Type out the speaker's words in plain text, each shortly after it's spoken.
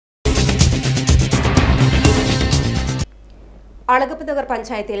അളഗപ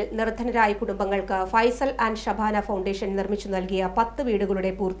പഞ്ചായത്തിൽ നിർധനരായ കുടുംബങ്ങൾക്ക് ഫൈസൽ ആൻഡ് ഷബാന ഫൗണ്ടേഷൻ നിർമ്മിച്ചു നൽകിയ 10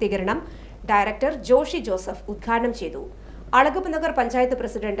 വീടുകളുടെ പൂർത്തീകരണം ഡയറക്ടർ ജോഷി ജോസഫ് ഉദ്ഘാടനം ചെയ്തു. അളഗപ പഞ്ചായത്ത്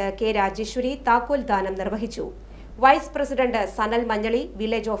പ്രസിഡന്റ് കെ രാജേശ്വരി താക്കോൽ ദാനം നിർവഹിച്ചു. Vice president Sanal Manjaly,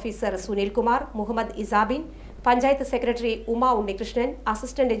 village officer Sunilkumar, Muhammad ഇസാബിൻ, panchayat secretary Uma Unnikrishnan,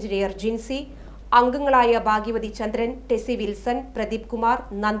 assistant engineer Jincy, അംഗങ്ങളായ ഭാഗ്യവതി ചന്ദ്രൻ, ടെസി വിൽസൺ, പ്രദീപ് കുമാർ,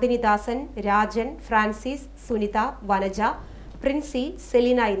 നന്ദിനി ദാസൻ, രാജൻ, ഫ്രാൻസിസ്, സുനിത, വനജ, പ്രിൻസി,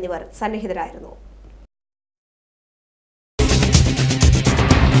 സെലീന എന്നിവർ സന്നിഹിതരായിരുന്നു.